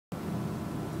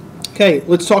Okay,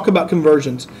 let's talk about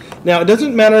conversions. Now, it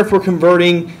doesn't matter if we're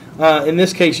converting, in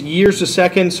this case, years to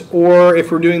seconds, or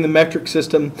if we're doing the metric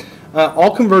system.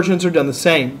 All conversions are done the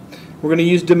same. We're going to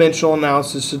use dimensional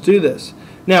analysis to do this.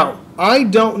 Now, I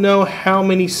don't know how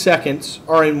many seconds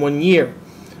are in 1 year,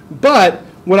 but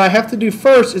what I have to do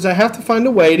first is I have to find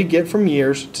a way to get from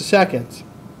years to seconds.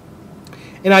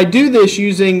 And I do this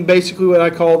using basically what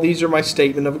I call, these are my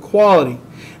statement of equality.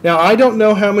 Now, I don't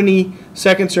know how many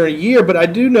seconds are in a year, but I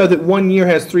do know that 1 year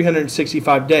has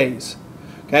 365 days.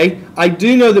 Okay? I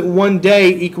do know that 1 day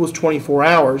equals 24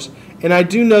 hours, and I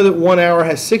do know that 1 hour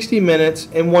has 60 minutes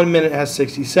and 1 minute has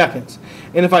 60 seconds.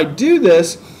 And if I do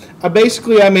this, I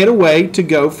made a way to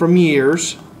go from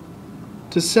years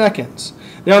to seconds.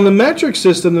 Now, in the metric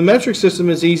system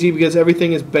is easy because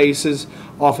everything is bases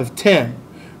off of 10.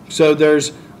 So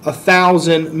there's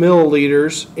 1,000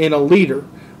 milliliters in a liter.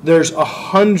 There's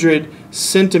 100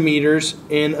 centimeters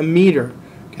in a meter.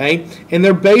 Okay? And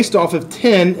they're based off of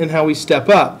 10 and how we step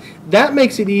up. That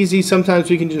makes it easy. Sometimes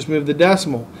we can just move the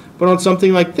decimal. But on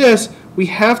something like this, we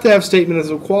have to have statements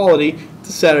of equality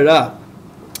to set it up.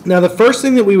 Now, the first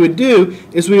thing that we would do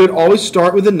is we would always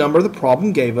start with the number the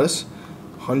problem gave us,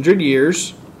 100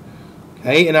 years,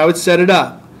 okay, and I would set it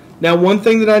up. Now, one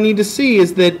thing that I need to see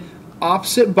is that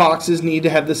opposite boxes need to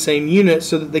have the same unit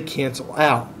so that they cancel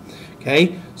out.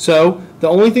 Okay, so the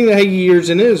only thing that has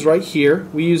years in it is right here.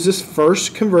 We use this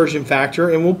first conversion factor,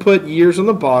 and we'll put years on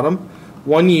the bottom.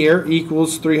 1 year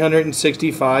equals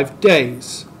 365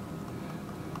 days.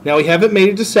 Now, we haven't made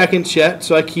it to seconds yet,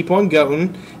 so I keep on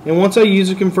going. And once I use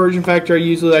a conversion factor, I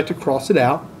usually like to cross it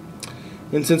out.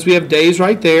 And since we have days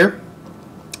right there,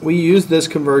 we use this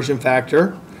conversion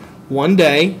factor. 1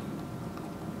 day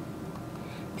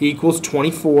equals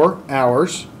 24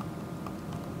 hours.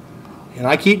 And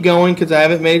I keep going because I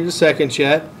haven't made it to seconds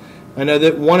yet. I know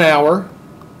that 1 hour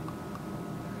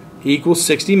equals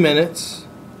 60 minutes.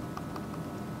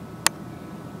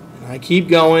 And I keep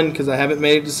going because I haven't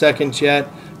made it to seconds yet.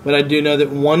 But I do know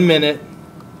that 1 minute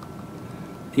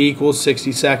equals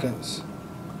 60 seconds.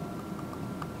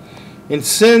 And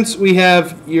since we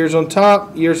have years on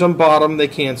top, years on bottom, they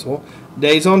cancel.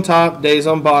 Days on top, days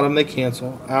on bottom, they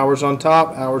cancel. Hours on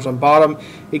top, hours on bottom,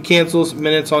 it cancels.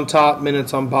 Minutes on top,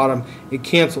 minutes on bottom, it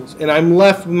cancels. And I'm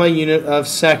left with my unit of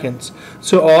seconds.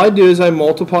 So all I do is I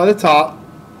multiply the top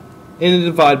and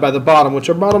divide by the bottom, which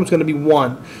our bottom is going to be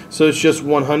 1. So it's just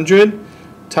 100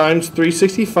 times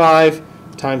 365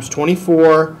 times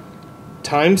 24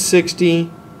 times 60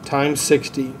 times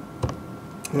 60.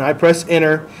 And I press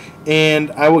enter, and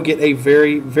I will get a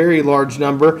very, very large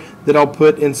number that I'll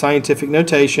put in scientific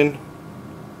notation,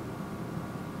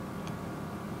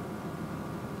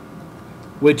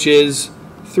 which is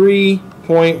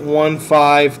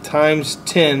 3.15 times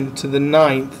 10 to the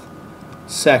 9th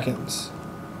seconds.